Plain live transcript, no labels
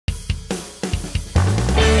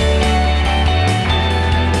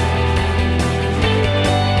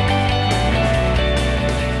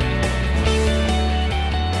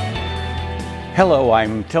Hello,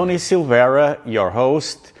 I'm Tony Silveira, your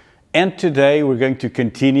host, and today we're going to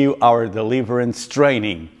continue our deliverance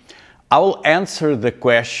training. I will answer the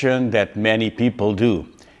question that many people do.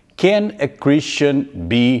 Can a Christian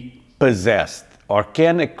be possessed, or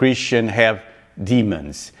can a Christian have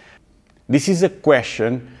demons? This is a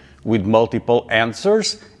question with multiple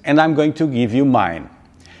answers, and I'm going to give you mine.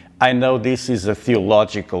 I know this is a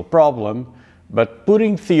theological problem, but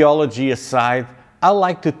putting theology aside, I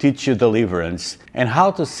like to teach you deliverance and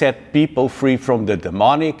how to set people free from the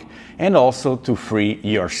demonic and also to free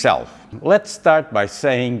yourself. Let's start by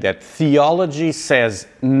saying that theology says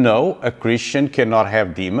no, a Christian cannot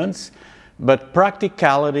have demons, but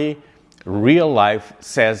practicality, real life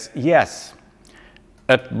says yes.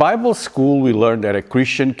 At Bible school, we learned that a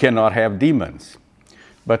Christian cannot have demons.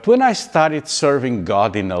 But when I started serving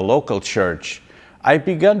God in a local church, I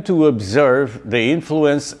began to observe the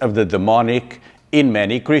influence of the demonic in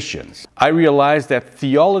many Christians. I realized that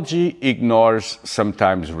theology ignores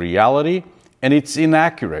sometimes reality and it's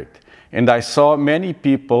inaccurate. And I saw many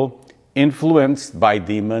people influenced by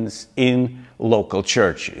demons in local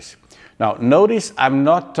churches. Now, notice I'm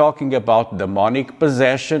not talking about demonic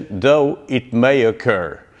possession, though it may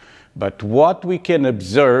occur. But what we can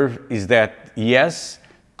observe is that, yes,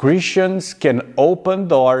 Christians can open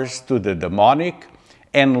doors to the demonic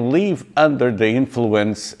and live under the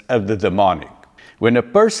influence of the demonic. When a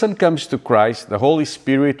person comes to Christ, the Holy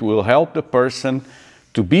Spirit will help the person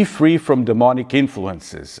to be free from demonic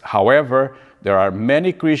influences. However, there are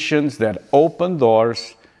many Christians that open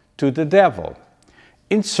doors to the devil.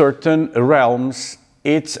 In certain realms,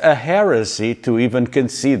 it's a heresy to even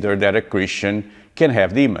consider that a Christian can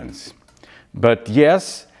have demons. But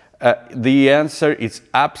yes, the answer is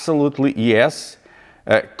absolutely yes.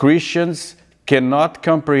 Christians cannot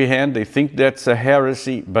comprehend, they think that's a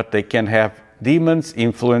heresy, but they can have demons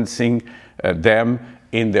influencing them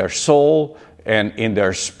in their soul and in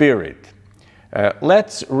their spirit.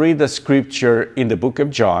 Let's read the scripture in the book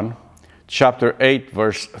of John, chapter 8,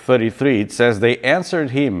 verse 33. It says, "They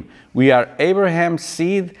answered him, 'We are Abraham's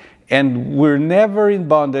seed, and we're never in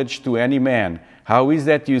bondage to any man. How is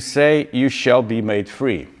that you say you shall be made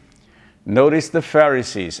free?'" Notice the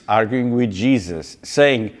Pharisees arguing with Jesus,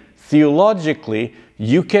 saying, theologically,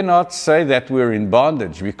 you cannot say that we're in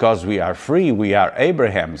bondage because we are free, we are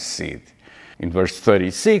Abraham's seed. In verse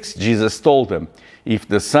 36, Jesus told them, "If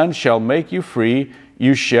the Son shall make you free,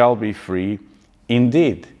 you shall be free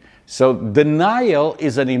indeed." So denial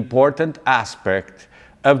is an important aspect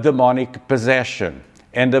of demonic possession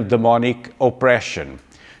and of demonic oppression.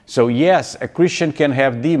 So yes, a Christian can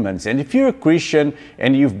have demons. And if you're a Christian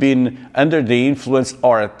and you've been under the influence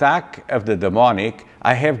or attack of the demonic,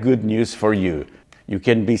 I have good news for you. You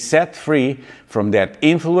can be set free from that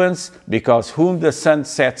influence, because whom the Son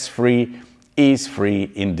sets free is free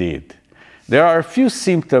indeed. There are a few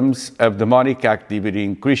symptoms of demonic activity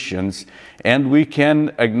in Christians, and we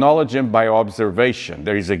can acknowledge them by observation.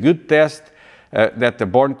 There is a good test that the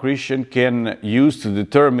born Christian can use to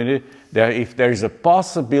determine that if there is a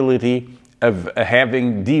possibility of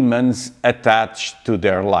having demons attached to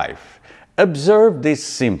their life. Observe these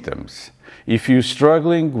symptoms. If you're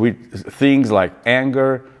struggling with things like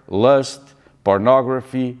anger, lust,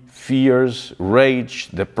 pornography, fears, rage,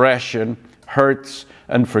 depression, hurts,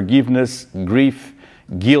 unforgiveness, grief,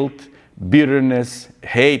 guilt, bitterness,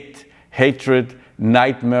 hate, hatred,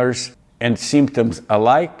 nightmares, and symptoms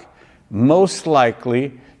alike, most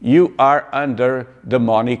likely you are under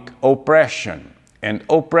demonic oppression. And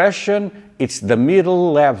oppression, it's the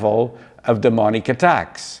middle level of demonic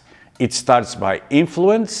attacks. It starts by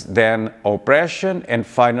influence, then oppression, and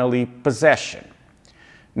finally possession.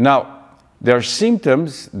 Now, there are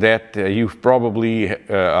symptoms that you probably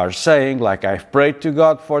are saying, like, I've prayed to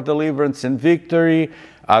God for deliverance and victory,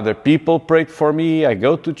 other people prayed for me, I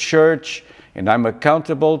go to church, and I'm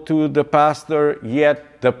accountable to the pastor,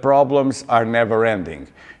 yet the problems are never ending.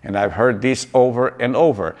 And I've heard this over and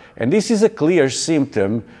over. And this is a clear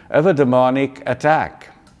symptom of a demonic attack.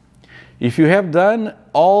 If you have done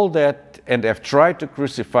all that and have tried to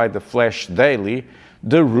crucify the flesh daily,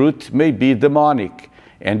 the root may be demonic.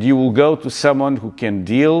 And you will go to someone who can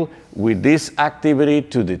deal with this activity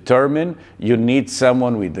to determine. You need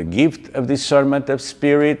someone with the gift of discernment of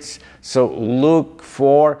spirits. So look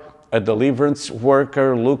for a deliverance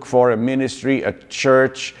worker, look for a ministry, a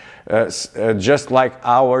church, just like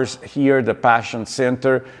ours here, the Passion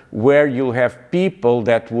Center, where you'll have people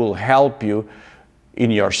that will help you in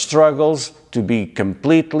your struggles to be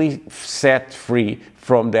completely set free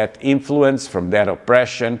from that influence, from that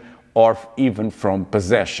oppression, or even from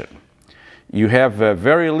possession. You have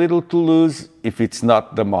very little to lose if it's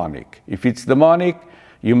not demonic. If it's demonic,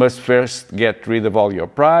 you must first get rid of all your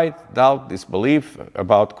pride, doubt, disbelief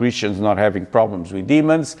about Christians not having problems with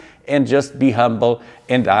demons, and just be humble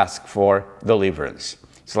and ask for deliverance.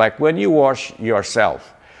 It's like when you wash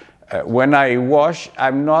yourself. When I wash,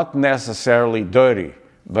 I'm not necessarily dirty,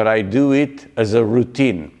 but I do it as a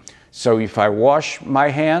routine. So if I wash my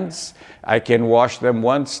hands, I can wash them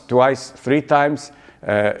once, twice, 3 times.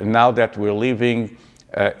 Now that we're living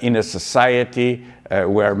in a society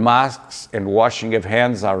where masks and washing of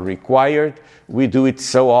hands are required, we do it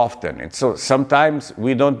so often. And so sometimes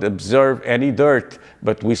we don't observe any dirt,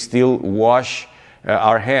 but we still wash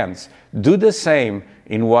our hands. Do the same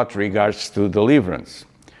in what regards to deliverance.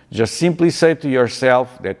 Just simply say to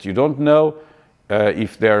yourself that you don't know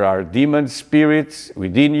if there are demon spirits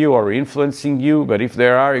within you or influencing you, but if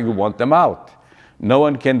there are, you want them out. No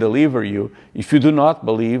one can deliver you if you do not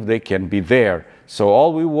believe they can be there. So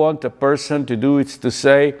all we want a person to do is to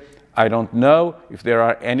say, I don't know if there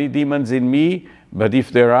are any demons in me, but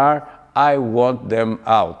if there are, I want them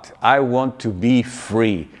out. I want to be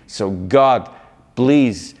free. So God,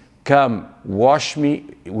 please come, wash me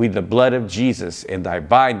with the blood of Jesus, and I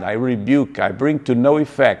bind, I rebuke, I bring to no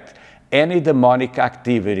effect any demonic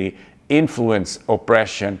activity, influence,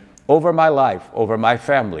 oppression over my life, over my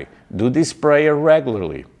family. Do this prayer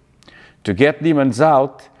regularly. To get demons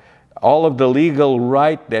out, all of the legal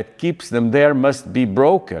right that keeps them there must be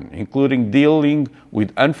broken, including dealing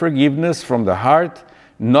with unforgiveness from the heart,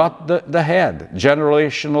 not the head.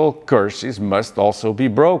 Generational curses must also be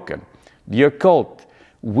broken. The occult,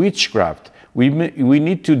 witchcraft, we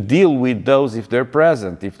need to deal with those if they're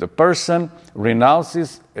present. If the person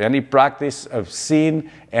renounces any practice of sin,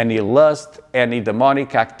 any lust, any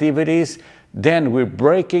demonic activities, then we're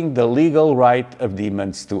breaking the legal right of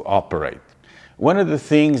demons to operate. One of the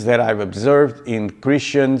things that I've observed in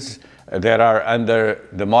Christians that are under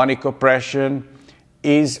demonic oppression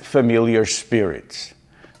is familiar spirits,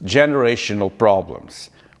 generational problems.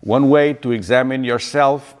 One way to examine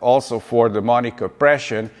yourself also for demonic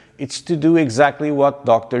oppression is to do exactly what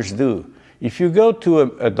doctors do. If you go to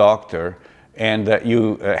a doctor and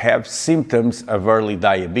you have symptoms of early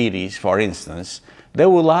diabetes, for instance, they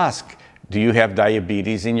will ask, do you have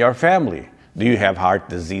diabetes in your family? Do you have heart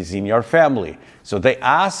disease in your family? So they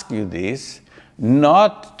ask you this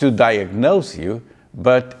not to diagnose you,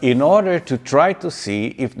 but in order to try to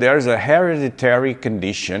see if there's a hereditary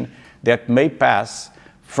condition that may pass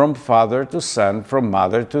from father to son, from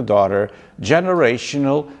mother to daughter,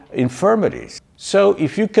 generational infirmities. So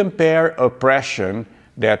if you compare oppression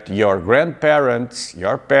that your grandparents,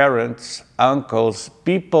 your parents, uncles,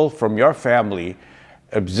 people from your family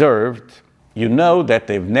observed, you know that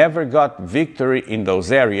they've never got victory in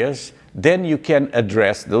those areas, then you can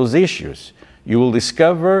address those issues. You will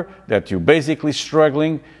discover that you're basically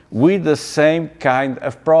struggling with the same kind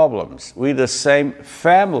of problems, with the same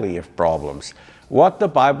family of problems, what the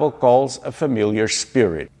Bible calls a familiar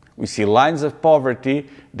spirit. We see lines of poverty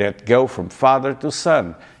that go from father to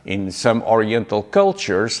son. In some Oriental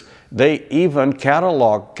cultures, they even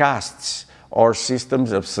catalog castes or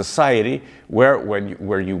systems of society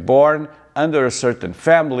where you're born under a certain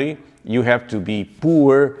family, you have to be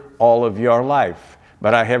poor all of your life.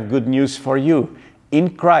 But I have good news for you.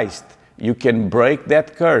 In Christ, you can break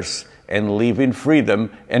that curse and live in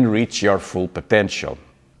freedom and reach your full potential.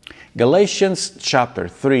 Galatians chapter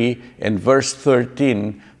 3 and verse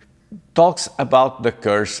 13 talks about the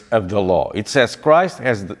curse of the law. It says, Christ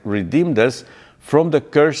has redeemed us from the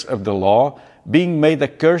curse of the law, being made a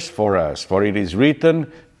curse for us. For it is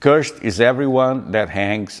written, cursed is everyone that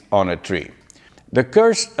hangs on a tree. The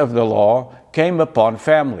curse of the law came upon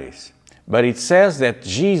families, but it says that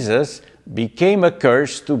Jesus became a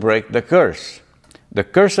curse to break the curse. The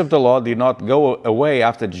curse of the law did not go away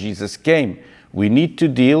after Jesus came. We need to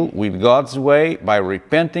deal with God's way by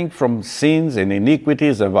repenting from sins and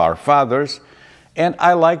iniquities of our fathers, and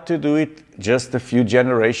I like to do it just a few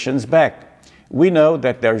generations back. We know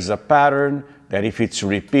that there's a pattern that if it's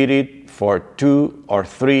repeated for 2 or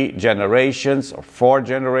 3 generations or 4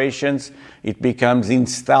 generations, it becomes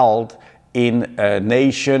installed in a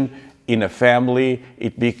nation, in a family.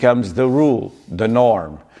 It becomes the rule, the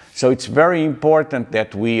norm. So it's very important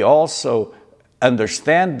that we also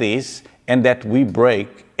understand this and that we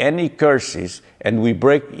break any curses, and we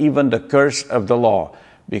break even the curse of the law,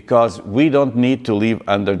 because we don't need to live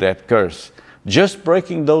under that curse. Just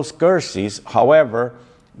breaking those curses, however,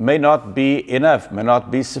 may not be enough, may not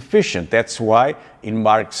be sufficient. That's why in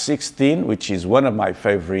Mark 16, which is one of my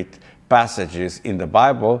favorite passages in the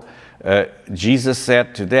Bible, Jesus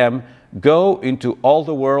said to them, Go into all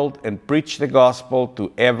the world and preach the gospel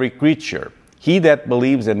to every creature. He that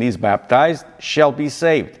believes and is baptized shall be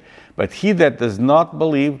saved, but he that does not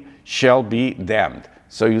believe shall be damned.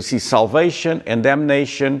 So you see, salvation and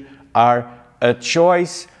damnation are a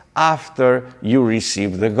choice after you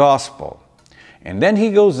receive the gospel. And then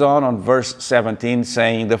he goes on verse 17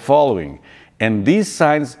 saying the following, and these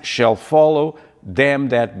signs shall follow them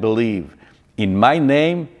that believe. In my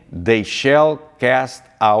name they shall cast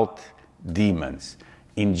out demons.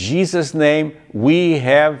 In Jesus' name we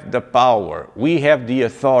have the power, we have the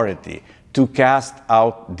authority to cast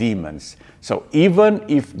out demons. So even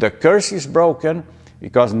if the curse is broken,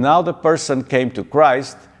 because now the person came to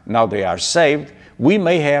Christ, now they are saved, we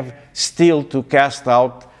may have still to cast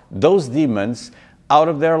out those demons out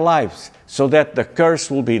of their lives so that the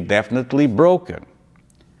curse will be definitely broken.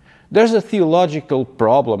 There's a theological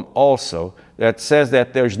problem also that says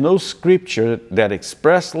that there's no scripture that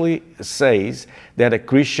expressly says that a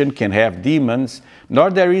Christian can have demons, nor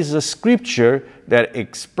there is a scripture that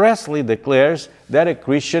expressly declares that a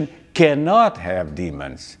Christian cannot have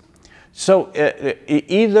demons. So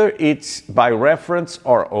either it's by reference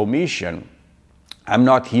or omission. I'm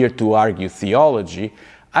not here to argue theology.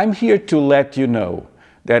 I'm here to let you know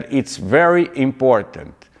that it's very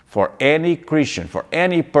important for any Christian, for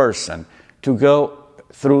any person, to go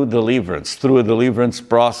through deliverance, through a deliverance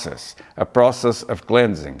process, a process of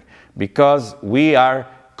cleansing, because we are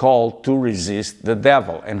called to resist the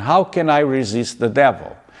devil. And how can I resist the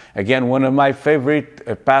devil? Again, one of my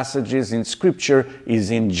favorite passages in Scripture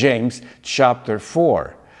is in James chapter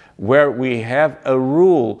 4, where we have a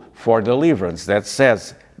rule for deliverance that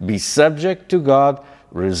says, be subject to God,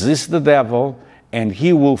 resist the devil, and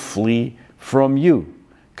he will flee from you.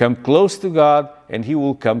 Come close to God, and he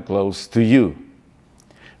will come close to you.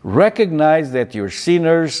 Recognize that you're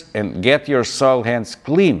sinners and get your soiled hands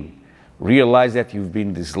clean. Realize that you've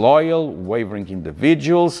been disloyal, wavering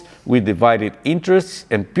individuals with divided interests,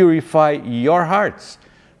 and purify your hearts.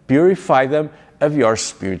 Purify them of your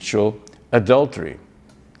spiritual adultery.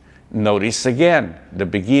 Notice again the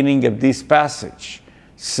beginning of this passage.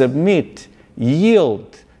 Submit,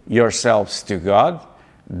 yield yourselves to God,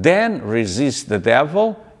 then resist the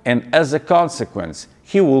devil, and as a consequence,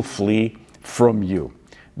 he will flee from you.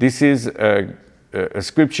 This is a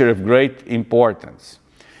scripture of great importance.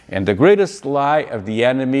 And the greatest lie of the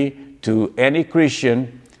enemy to any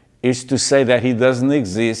Christian is to say that he doesn't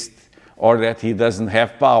exist, or that he doesn't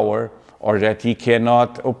have power, or that he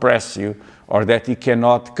cannot oppress you, or that he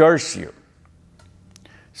cannot curse you.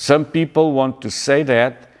 Some people want to say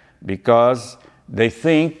that because they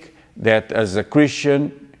think that as a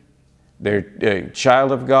Christian, they're a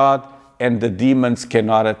child of God, and the demons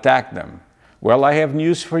cannot attack them. Well, I have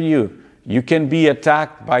news for you. You can be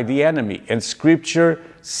attacked by the enemy, and Scripture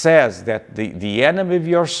says that the enemy of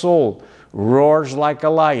your soul roars like a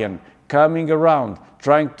lion, coming around,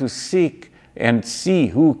 trying to seek and see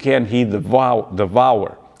who can he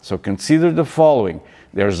devour. So consider the following.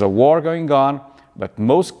 There's a war going on, but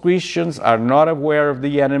most Christians are not aware of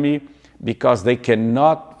the enemy because they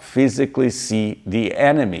cannot physically see the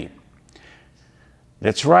enemy.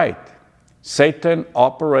 That's right. Satan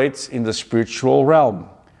operates in the spiritual realm,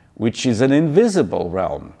 which is an invisible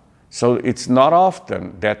realm. So it's not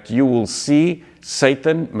often that you will see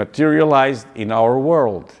Satan materialized in our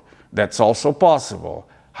world. That's also possible.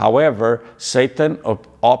 However, Satan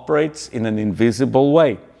operates in an invisible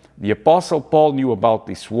way. The Apostle Paul knew about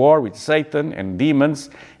this war with Satan and demons,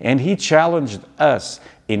 and he challenged us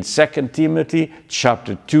in 2 Timothy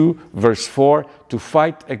chapter 2, verse 4, to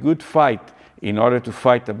fight a good fight. In order to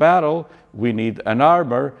fight a battle, we need an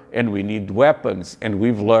armor and we need weapons, and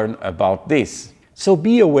we've learned about this. So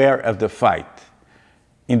be aware of the fight.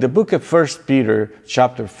 In the book of 1 Peter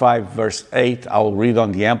chapter 5 verse 8, I'll read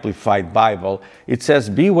on the Amplified Bible, it says,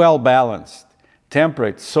 be well balanced,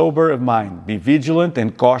 temperate, sober of mind, be vigilant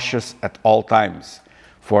and cautious at all times.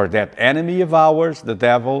 For that enemy of ours, the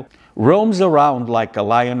devil, roams around like a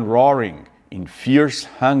lion roaring in fierce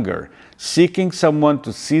hunger, seeking someone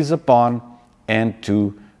to seize upon and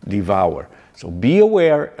to devour. So be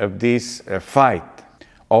aware of this fight.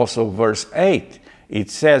 Also verse 8, it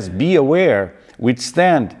says, be aware,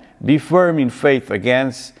 withstand, be firm in faith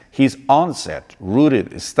against his onset,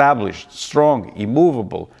 rooted, established, strong,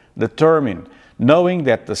 immovable, determined, knowing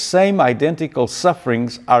that the same identical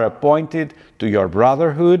sufferings are appointed to your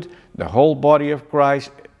brotherhood, the whole body of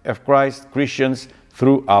Christ, Christians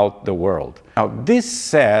throughout the world. Now, this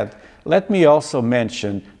said, let me also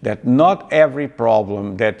mention that not every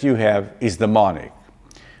problem that you have is demonic.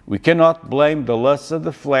 We cannot blame the lusts of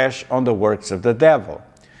the flesh on the works of the devil.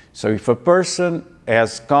 So if a person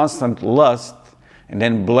has constant lust and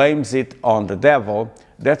then blames it on the devil,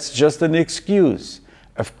 that's just an excuse.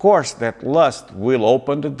 Of course, that lust will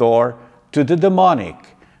open the door to the demonic,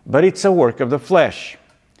 but it's a work of the flesh.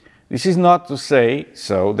 This is not to say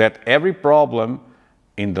so that every problem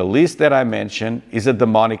in the list that I mentioned is a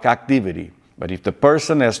demonic activity. But if the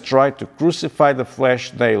person has tried to crucify the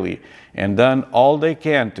flesh daily and done all they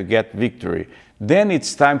can to get victory, then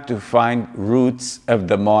it's time to find roots of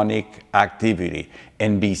demonic activity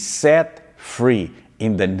and be set free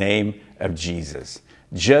in the name of Jesus.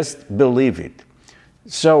 Just believe it.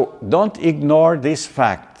 So don't ignore this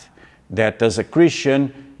fact that as a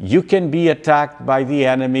Christian, you can be attacked by the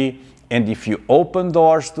enemy, and if you open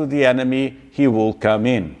doors to the enemy, he will come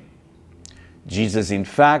in. Jesus, in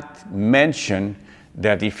fact, mentioned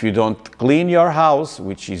that if you don't clean your house,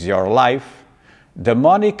 which is your life,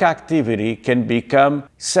 demonic activity can become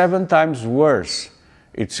 7 times worse.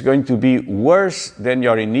 It's going to be worse than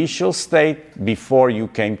your initial state before you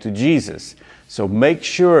came to Jesus. So make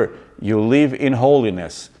sure you live in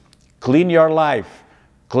holiness. Clean your life.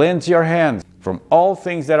 Cleanse your hands from all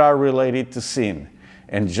things that are related to sin,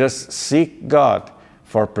 and just seek God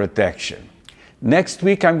for protection. Next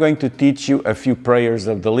week, I'm going to teach you a few prayers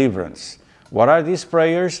of deliverance. What are these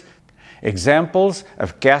prayers? Examples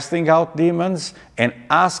of casting out demons and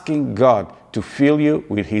asking God to fill you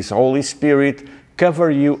with His Holy Spirit,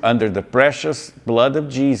 cover you under the precious blood of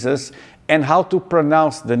Jesus, and how to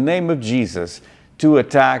pronounce the name of Jesus to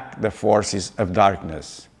attack the forces of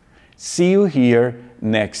darkness. See you here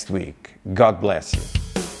next week. God bless you.